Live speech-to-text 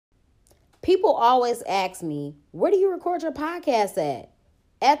People always ask me, where do you record your podcast at?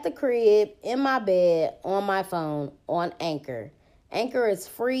 At the crib, in my bed, on my phone, on Anchor. Anchor is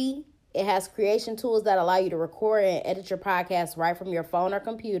free. It has creation tools that allow you to record and edit your podcast right from your phone or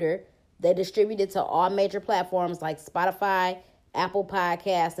computer. They distribute it to all major platforms like Spotify, Apple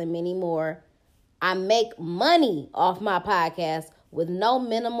Podcasts, and many more. I make money off my podcast with no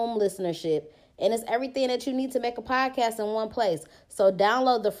minimum listenership. And it's everything that you need to make a podcast in one place. So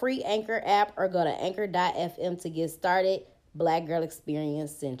download the free Anchor app or go to anchor.fm to get started. Black Girl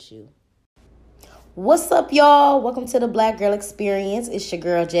Experience sent you. What's up, y'all? Welcome to the Black Girl Experience. It's your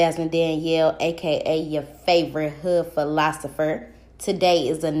girl, Jasmine Danielle, a.k.a. your favorite hood philosopher. Today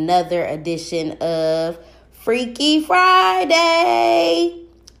is another edition of Freaky Friday.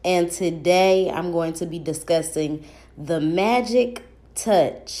 And today I'm going to be discussing the magic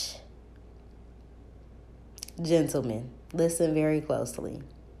touch. Gentlemen, listen very closely.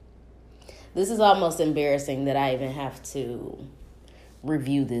 This is almost embarrassing that I even have to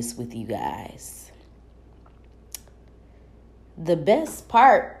review this with you guys. The best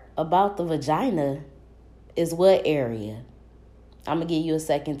part about the vagina is what area? I'm going to give you a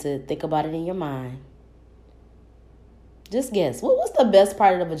second to think about it in your mind. Just guess. What's the best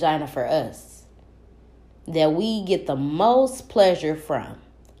part of the vagina for us? That we get the most pleasure from?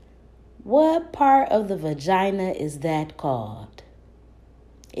 What part of the vagina is that called?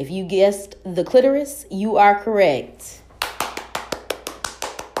 If you guessed the clitoris, you are correct.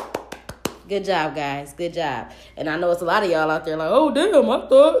 Good job, guys. Good job. And I know it's a lot of y'all out there like, oh, damn, I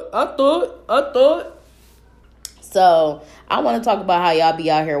thought. So I want to talk about how y'all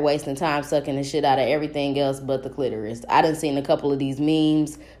be out here wasting time sucking the shit out of everything else but the clitoris. I done seen a couple of these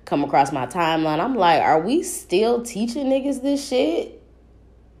memes come across my timeline. I'm like, are we still teaching niggas this shit?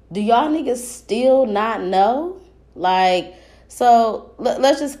 Do y'all niggas still not know? So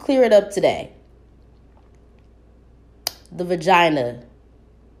let's just clear it up today. The vagina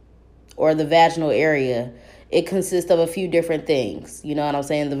or the vaginal area, it consists of a few different things. You know what I'm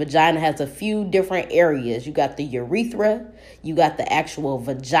saying? The vagina has a few different areas. You got the urethra. You got the actual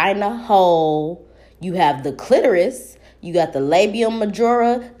vagina hole. You have the clitoris. You got the labium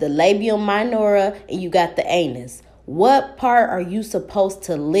majora, the labium minora, and you got the anus. What part are you supposed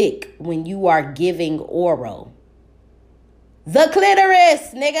to lick when you are giving oral? The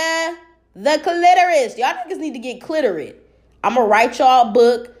clitoris, nigga. The clitoris. Y'all niggas need to get clitorid. I'm going to write y'all a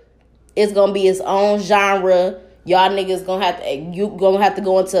book. It's going to be its own genre. Y'all niggas going to have to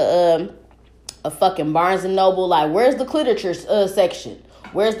go into a fucking Barnes & Noble. Like, where's the clitoris section?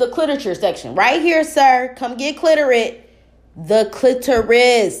 Where's the clitoris section? Right here, sir. Come get clitorid. The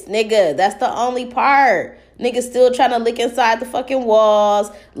clitoris, nigga. That's the only part. Niggas still trying to lick inside the fucking walls,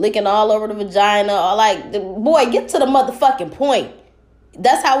 licking all over the vagina. Boy, get to the motherfucking point.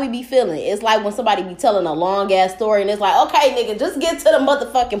 That's how we be feeling. It's like when somebody be telling a long ass story and it's like, okay, nigga, just get to the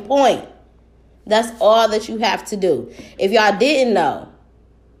motherfucking point. That's all that you have to do. If y'all didn't know,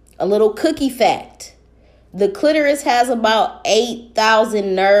 a little cookie fact. The clitoris has about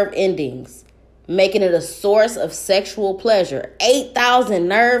 8,000 nerve endings, making it a source of sexual pleasure. 8,000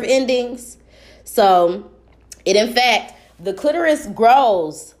 nerve endings. So, in fact, the clitoris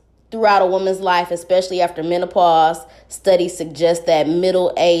grows throughout a woman's life, especially after menopause. Studies suggest that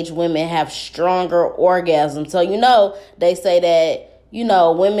middle-aged women have stronger orgasms. So, they say that,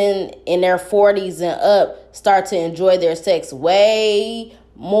 women in their 40s and up start to enjoy their sex way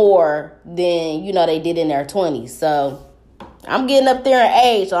more than, they did in their 20s. So, I'm getting up there in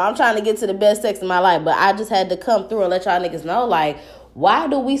age, so I'm trying to get to the best sex in my life. But I just had to come through and let y'all niggas know, why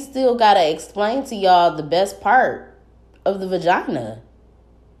do we still gotta explain to y'all the best part of the vagina?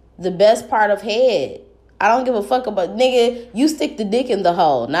 The best part of head. I don't give a fuck about, nigga, you stick the dick in the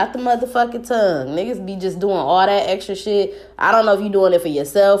hole, not the motherfucking tongue. Niggas be just doing all that extra shit. I don't know if you doing it for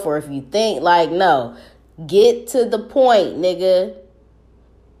yourself or if you think, no. Get to the point, nigga.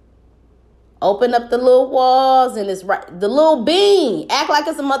 Open up the little walls and it's right. The little bean. Act like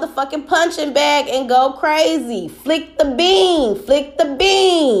it's a motherfucking punching bag and go crazy. Flick the bean. Flick the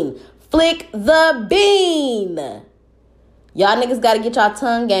bean. Flick the bean. Y'all niggas gotta get y'all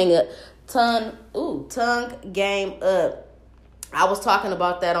tongue game up. Tongue game up. I was talking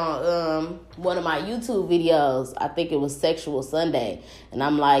about that on one of my YouTube videos. I think it was Sexual Sunday. And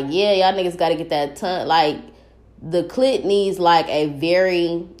I'm like, yeah, y'all niggas gotta get that tongue. The clit needs a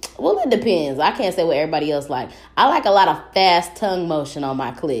very... Well, it depends. I can't say what everybody else like. I like a lot of fast tongue motion on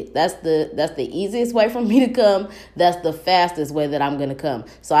my clit. That's the easiest way for me to come. That's the fastest way that I'm going to come.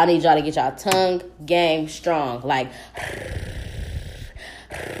 So I need y'all to get y'all tongue game strong.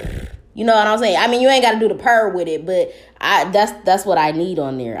 You know what I'm saying? I mean, you ain't got to do the purr with it, but that's what I need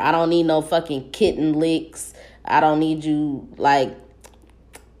on there. I don't need no fucking kitten licks. I don't need you, like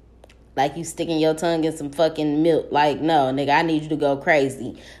you sticking your tongue in some fucking milk. Like, no, nigga, I need you to go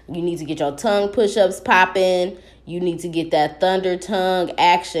crazy. You need to get your tongue push-ups popping. You need to get that thunder tongue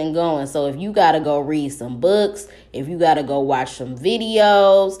action going. So if you got to go read some books, if you got to go watch some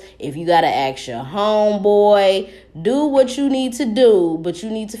videos, if you got to ask your homeboy, do what you need to do, but you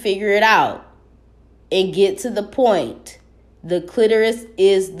need to figure it out and get to the point. The clitoris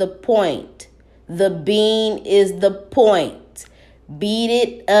is the point. The bean is the point. Beat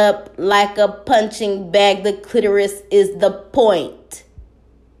it up like a punching bag. The clitoris is the point.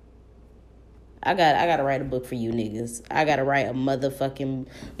 I gotta write a book for you niggas. I gotta write a motherfucking...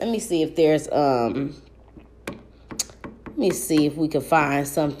 Let me see if there's... Let me see if we can find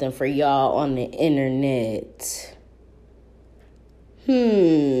something for y'all on the internet.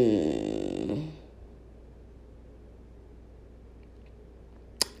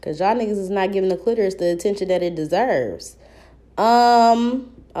 Because y'all niggas is not giving the clitoris the attention that it deserves.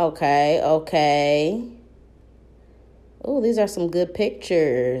 Okay. Oh, these are some good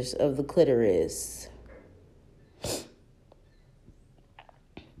pictures of the clitoris.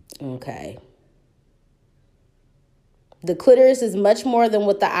 Okay. The clitoris is much more than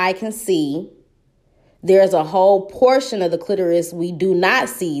what the eye can see. There's a whole portion of the clitoris we do not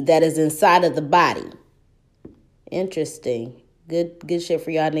see that is inside of the body. Interesting. Good shit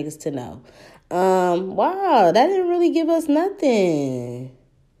for y'all niggas to know. Wow, that didn't really give us nothing.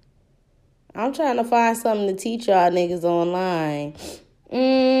 I'm trying to find something to teach y'all niggas online.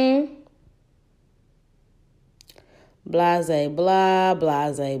 Blase blah,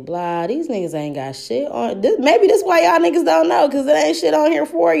 blase blah. These niggas ain't got shit on. Maybe that's why y'all niggas don't know, because there ain't shit on here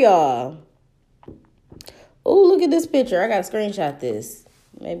for y'all. Ooh, look at this picture. I gotta screenshot this.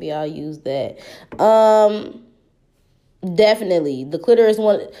 Maybe I'll use that. Definitely. The clitoris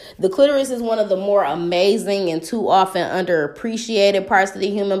is one of the more amazing and too often underappreciated parts of the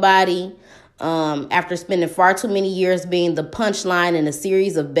human body. After spending far too many years being the punchline in a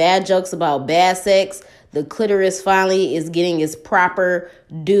series of bad jokes about bad sex, the clitoris finally is getting its proper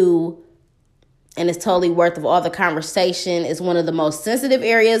due, and it's totally worth of all the conversation. It's one of the most sensitive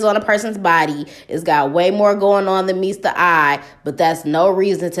areas on a person's body. It's got way more going on than meets the eye, but that's no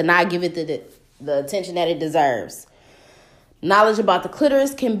reason to not give it the attention that it deserves. Knowledge about the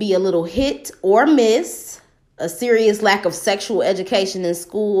clitoris can be a little hit or miss. A serious lack of sexual education in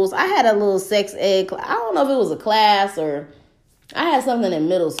schools. I had a little sex ed. I don't know if it was a class or I had something in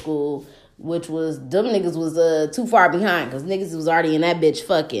middle school, which was them niggas was too far behind because niggas was already in that bitch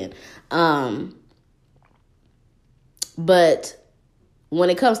fucking. But when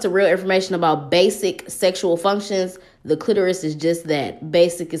it comes to real information about basic sexual functions, the clitoris is just that.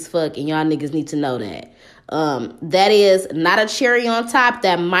 Basic as fuck, and y'all niggas need to know that. That is not a cherry on top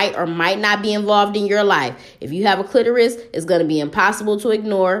that might or might not be involved in your life. If you have a clitoris, it's going to be impossible to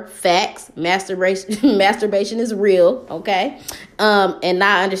ignore. Facts. Masturbation is real, okay? And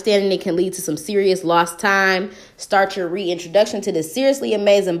not understanding it can lead to some serious lost time. Start your reintroduction to this seriously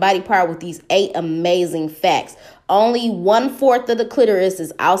amazing body part with these 8 amazing facts. Only 1/4 of the clitoris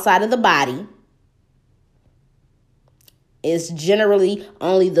is outside of the body. It's generally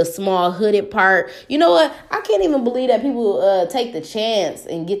only the small hooded part. You know what? I can't even believe that people take the chance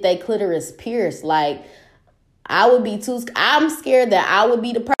and get their clitoris pierced. Like, I'm scared that I would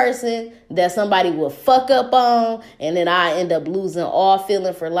be the person that somebody would fuck up on, and then I end up losing all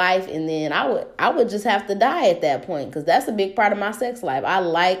feeling for life, and then I would just have to die at that point, because that's a big part of my sex life. I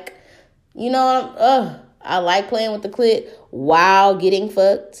like, I like playing with the clit while getting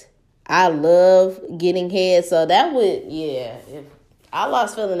fucked. I love getting head, so that would, if I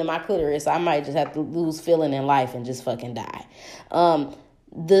lost feeling in my clitoris, I might just have to lose feeling in life and just fucking die.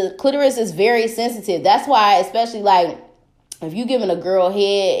 The clitoris is very sensitive. That's why, especially, like, if you giving a girl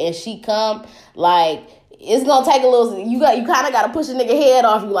head and she come, like, it's gonna take a little, you kind of got to push a nigga head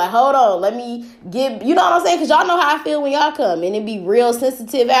off. You like, hold on, let me get, you know what I'm saying? Because y'all know how I feel when y'all come, and it be real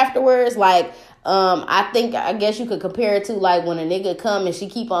sensitive afterwards, like, I guess you could compare it to like when a nigga come and she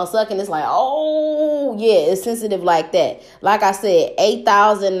keep on sucking, it's like, oh yeah, it's sensitive like that. Like I said,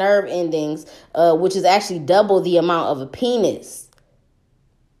 8,000 nerve endings, which is actually double the amount of a penis.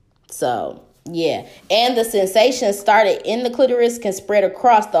 So yeah, and the sensation started in the clitoris can spread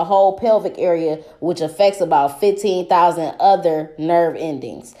across the whole pelvic area, which affects about 15,000 other nerve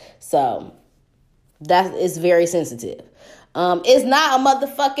endings. So that is very sensitive. It's not a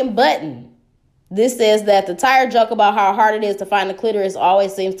motherfucking button. This says that the tired joke about how hard it is to find the clitoris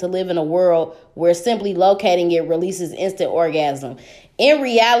always seems to live in a world where simply locating it releases instant orgasm. In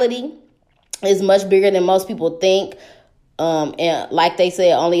reality, It's much bigger than most people think. And like they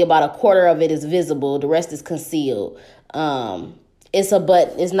said, only about a quarter of it is visible. The rest is concealed. It's a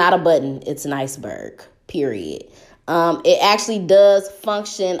button. It's not a button. It's an iceberg, period. It actually does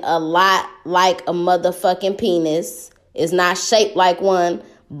function a lot like a motherfucking penis. It's not shaped like one,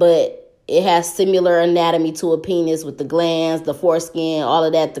 but it has similar anatomy to a penis with the glands, the foreskin, all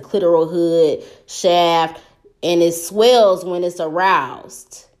of that, the clitoral hood, shaft, and it swells when it's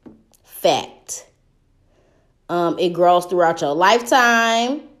aroused. Fact. It grows throughout your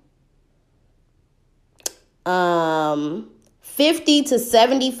lifetime. 50 to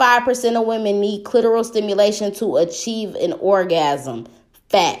 75% of women need clitoral stimulation to achieve an orgasm.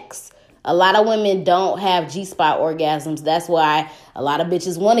 Facts. A lot of women don't have G-spot orgasms. That's why a lot of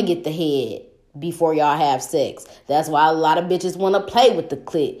bitches want to get the head before y'all have sex. That's why a lot of bitches want to play with the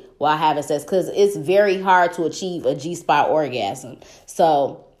clit while having sex, because it's very hard to achieve a G-spot orgasm.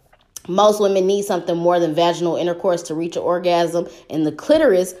 So most women need something more than vaginal intercourse to reach an orgasm, and the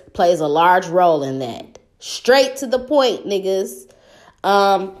clitoris plays a large role in that. Straight to the point, niggas.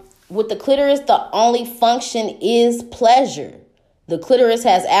 With the clitoris, the only function is pleasure. The clitoris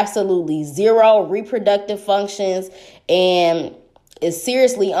has absolutely zero reproductive functions, and it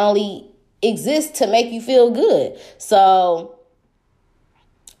seriously only exists to make you feel good. So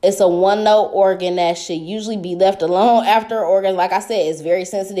it's a one-note organ that should usually be left alone after an orgasm. Like I said, it's very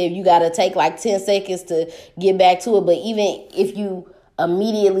sensitive. You got to take like 10 seconds to get back to it. But even if you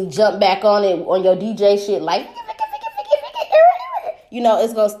immediately jump back on it on your DJ shit, like, you know,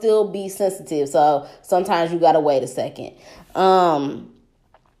 it's going to still be sensitive. So sometimes you got to wait a second.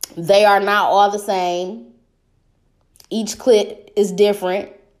 They are not all the same. Each clit is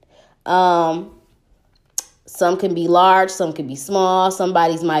different. Some can be large, some can be small.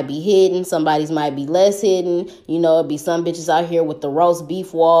 Somebody's might be hidden, somebody's might be less hidden. You know, it'd be some bitches out here with the roast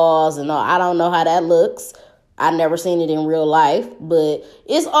beef walls and all. I don't know how that looks. I never seen it in real life, but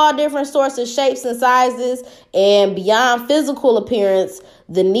it's all different sorts of shapes and sizes. And beyond physical appearance,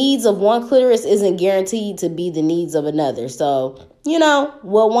 the needs of one clitoris isn't guaranteed to be the needs of another. So, you know,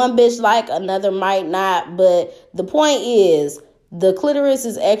 what one bitch like, another might not. But the point is, the clitoris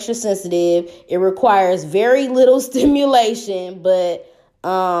is extra sensitive. It requires very little stimulation, but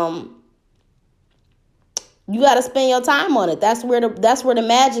you got to spend your time on it. That's where the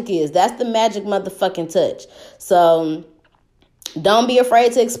magic is. That's the magic motherfucking touch. So don't be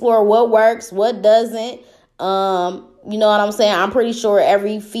afraid to explore what works, what doesn't. You know what I'm saying? I'm pretty sure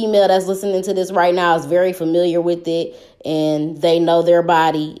every female that's listening to this right now is very familiar with it, and they know their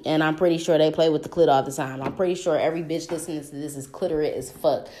body, and I'm pretty sure they play with the clit all the time. I'm pretty sure every bitch listening to this is clitoris as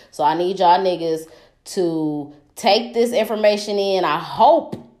fuck. So I need y'all niggas to take this information in. I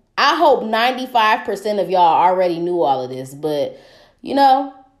hope 95% of y'all already knew all of this, but you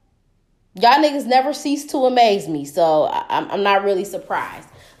know, y'all niggas never cease to amaze me, so I'm not really surprised.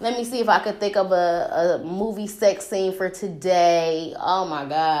 Let me see if I could think of a movie sex scene for today. Oh my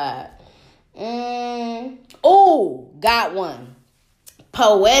God. Oh, got one.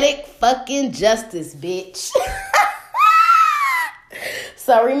 Poetic fucking justice, bitch.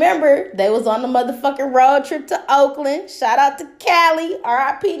 So remember, they was on the motherfucking road trip to Oakland. Shout out to Cali.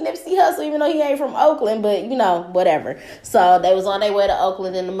 R.I.P. Nipsey Hussle, even though he ain't from Oakland, but you know, whatever. So they was on their way to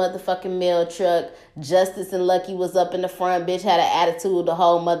Oakland in the motherfucking mail truck. Justice and Lucky was up in the front. Bitch had an attitude the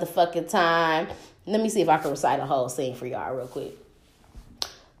whole motherfucking time. Let me see if I can recite a whole scene for y'all real quick.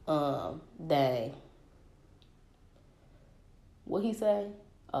 Dang. What he say?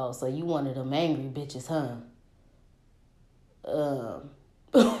 Oh, so you one of them angry bitches, huh?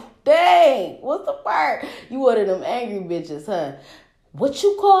 Dang, what's the part? You one of them angry bitches, huh? What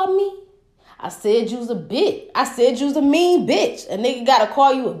you called me? I said you was a bitch. I said you was a mean bitch. A nigga gotta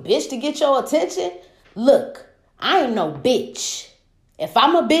call you a bitch to get your attention? Look, I ain't no bitch. If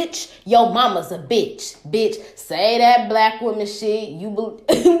I'm a bitch, your mama's a bitch. Bitch, say that black woman shit. You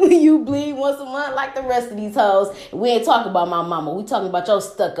bleed once a month like the rest of these hoes. We ain't talking about my mama. We talking about your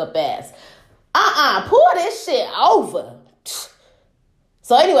stuck-up ass. Pull this shit over.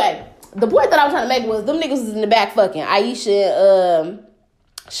 So anyway, the point that I was trying to make was them niggas was in the back fucking Aisha,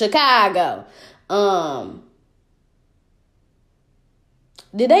 Chicago.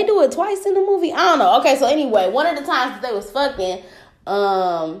 Did they do it twice in the movie? I don't know. Okay, so anyway, one of the times that they was fucking,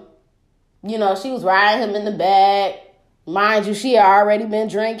 you know, she was riding him in the back. Mind you, she had already been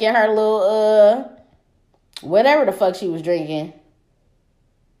drinking her little, whatever the fuck she was drinking.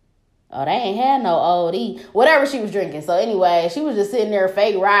 Oh, they ain't had no OD. Whatever she was drinking. So anyway, she was just sitting there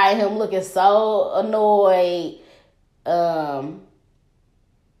fake riding him, looking so annoyed.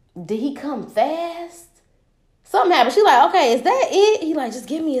 Did he come fast? Something happened. She like, okay, is that it? He like, just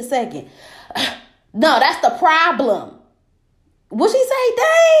give me a second. No, that's the problem. What she say?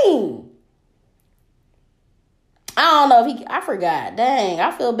 Dang. I don't know if I forgot. Dang,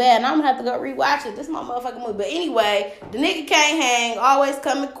 I feel bad. Now I'm gonna have to go rewatch it. This is my motherfucking movie. But anyway, the nigga can't hang, always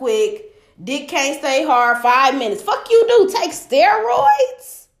coming quick. Dick can't stay hard, 5 minutes. Fuck you do, take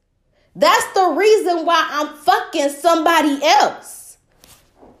steroids? That's the reason why I'm fucking somebody else.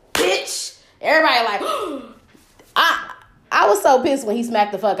 Bitch. Everybody like, I was so pissed when he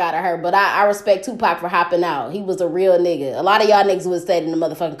smacked the fuck out of her, but I respect Tupac for hopping out. He was a real nigga. A lot of y'all niggas would stay in the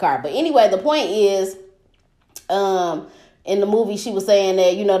motherfucking car. But anyway, the point is, in the movie, she was saying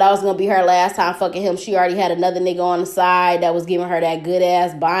that, you know, that was going to be her last time fucking him. She already had another nigga on the side that was giving her that good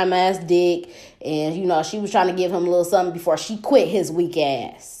ass, bomb ass dick. And, you know, she was trying to give him a little something before she quit his weak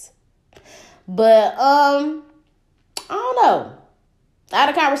ass. But, I don't know. I had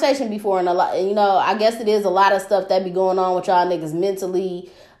a conversation before, and a lot, you know, I guess it is a lot of stuff that be going on with y'all niggas mentally,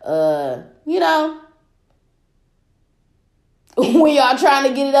 you know. When y'all trying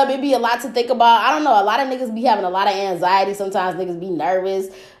to get it up, it be a lot to think about. I don't know. A lot of niggas be having a lot of anxiety. Sometimes niggas be nervous.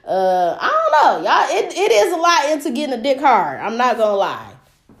 I don't know. Y'all, it is a lot into getting a dick hard. I'm not gonna lie.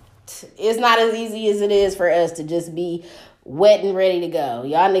 It's not as easy as it is for us to just be wet and ready to go.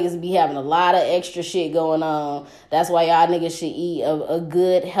 Y'all niggas be having a lot of extra shit going on. That's why y'all niggas should eat a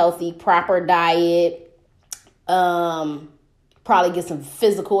good, healthy, proper diet. Probably get some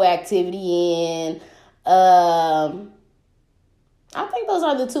physical activity in. I think those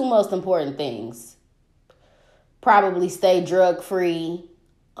are the two most important things. Probably stay drug free.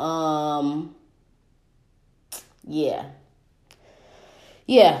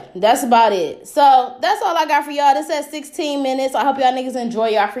 Yeah, that's about it. So that's all I got for y'all. This at 16 minutes. I hope y'all niggas enjoy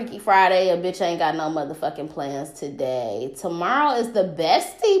y'all Freaky Friday. A bitch ain't got no motherfucking plans today. Tomorrow is the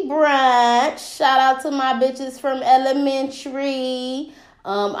bestie brunch. Shout out to my bitches from elementary.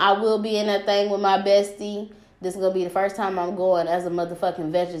 I will be in that thing with my bestie. This is going to be the first time I'm going as a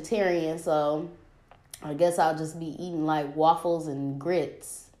motherfucking vegetarian, so I guess I'll just be eating like waffles and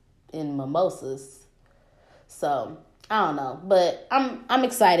grits and mimosas. So, I don't know, but I'm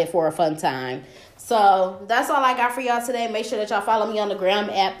excited for a fun time. So, that's all I got for y'all today. Make sure that y'all follow me on the gram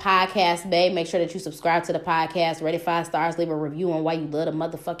at Podcast Bay. Make sure that you subscribe to the podcast, rate it 5 stars, leave a review on why you love the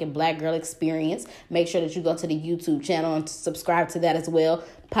motherfucking Black Girl Experience. Make sure that you go to the YouTube channel and subscribe to that as well,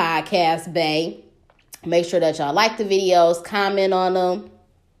 Podcast Bay. Make sure that y'all like the videos, comment on them,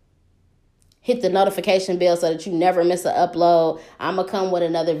 hit the notification bell so that you never miss an upload. I'm going to come with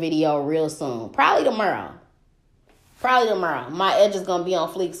another video real soon. Probably tomorrow. My edge is going to be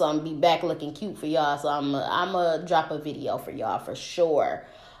on fleek, so I'm going to be back looking cute for y'all. So I'm going to drop a video for y'all for sure.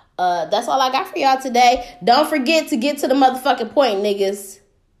 That's all I got for y'all today. Don't forget to get to the motherfucking point, niggas.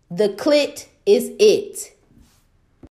 The clit is it.